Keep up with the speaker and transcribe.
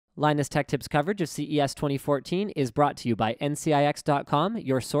Linus Tech Tips coverage of CES 2014 is brought to you by NCIX.com,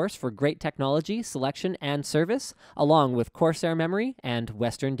 your source for great technology, selection, and service, along with Corsair Memory and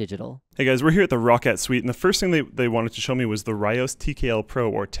Western Digital. Hey guys, we're here at the Roccat suite, and the first thing they wanted to show me was the Ryos TKL Pro,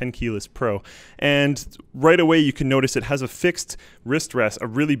 or 10 keyless Pro. And right away you can notice it has a fixed wrist rest, a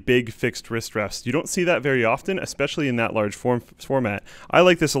really big fixed wrist rest. You don't see that very often, especially in that large format. I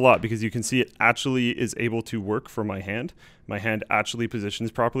like this a lot because you can see it actually is able to work for my hand. My hand actually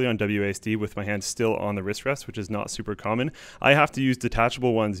positions properly on WASD with my hand still on the wrist rest, which is not super common. I have to use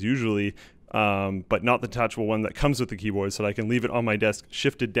detachable ones usually, but not the detachable one that comes with the keyboard, so that I can leave it on my desk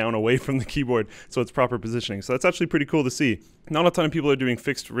shifted down away from the keyboard so it's proper positioning. So that's actually pretty cool to see. Not a ton of people are doing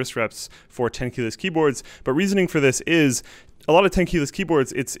fixed wrist reps for 10 keyless keyboards, but reasoning for this is a lot of 10 keyless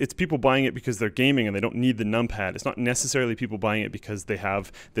keyboards, it's people buying it because they're gaming and they don't need the numpad. It's not necessarily people buying it because they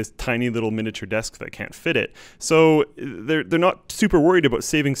have this tiny little miniature desk that can't fit it. So they're not super worried about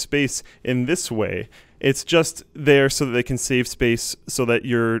saving space in this way. It's just there so that they can save space so that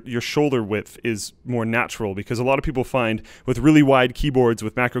your shoulder width is more natural, because a lot of people find with really wide keyboards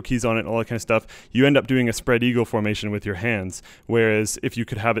with macro keys on it and all that kind of stuff, you end up doing a spread eagle formation with your hands, whereas if you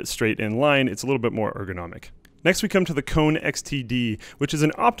could have it straight in line, it's a little bit more ergonomic. Next we come to the Kone XTD, which is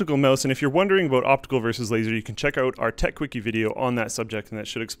an optical mouse, and if you're wondering about optical versus laser, you can check out our Tech Quickie video on that subject, and that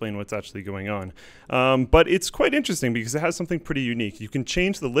should explain what's actually going on. But it's quite interesting because it has something pretty unique. You can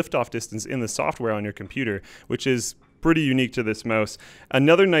change the liftoff distance in the software on your computer, which is pretty unique to this mouse.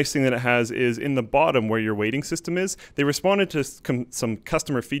 Another nice thing that it has is in the bottom where your weighting system is, they responded to some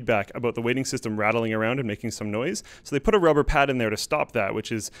customer feedback about the weighting system rattling around and making some noise. So they put a rubber pad in there to stop that,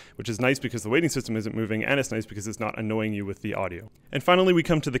 which is nice because the weighting system isn't moving, and it's nice because it's not annoying you with the audio. And finally we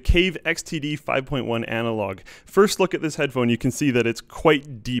come to the Cave XTD 5.1 analog. First look at this headphone, you can see that it's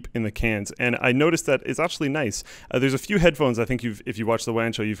quite deep in the cans, and I noticed that it's actually nice. There's a few headphones, I think if you watch the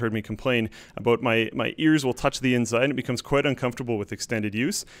WAN show, you've heard me complain about my ears will touch the inside. It becomes quite uncomfortable with extended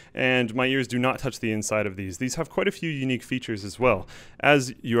use, and my ears do not touch the inside of these. These have quite a few unique features as well.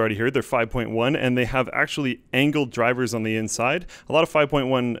 As you already heard, they're 5.1, and they have actually angled drivers on the inside. A lot of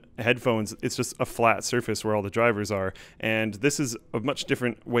 5.1 headphones, it's just a flat surface where all the drivers are, and this is a much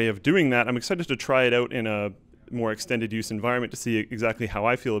different way of doing that. I'm excited to try it out in a more extended use environment to see exactly how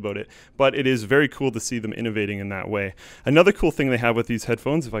I feel about it, but it is very cool to see them innovating in that way. Another cool thing they have with these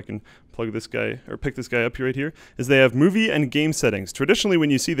headphones, if I can plug this guy or pick this guy up right here, is they have movie and game settings. Traditionally when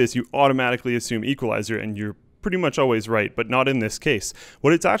you see this, you automatically assume equalizer, and you're pretty much always right, but not in this case.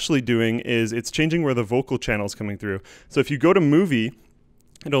 What it's actually doing is it's changing where the vocal channel is coming through. So if you go to movie,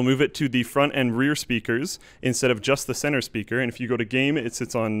 it'll move it to the front and rear speakers instead of just the center speaker, and if you go to game, it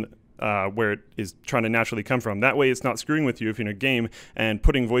sits on where it is trying to naturally come from. That way it's not screwing with you if you're in a game and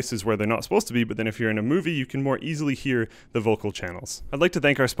putting voices where they're not supposed to be, but then if you're in a movie, you can more easily hear the vocal channels. I'd like to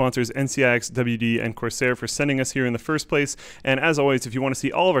thank our sponsors NCIX, WD, and Corsair for sending us here in the first place, and as always, if you want to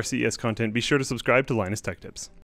see all of our CES content, be sure to subscribe to Linus Tech Tips.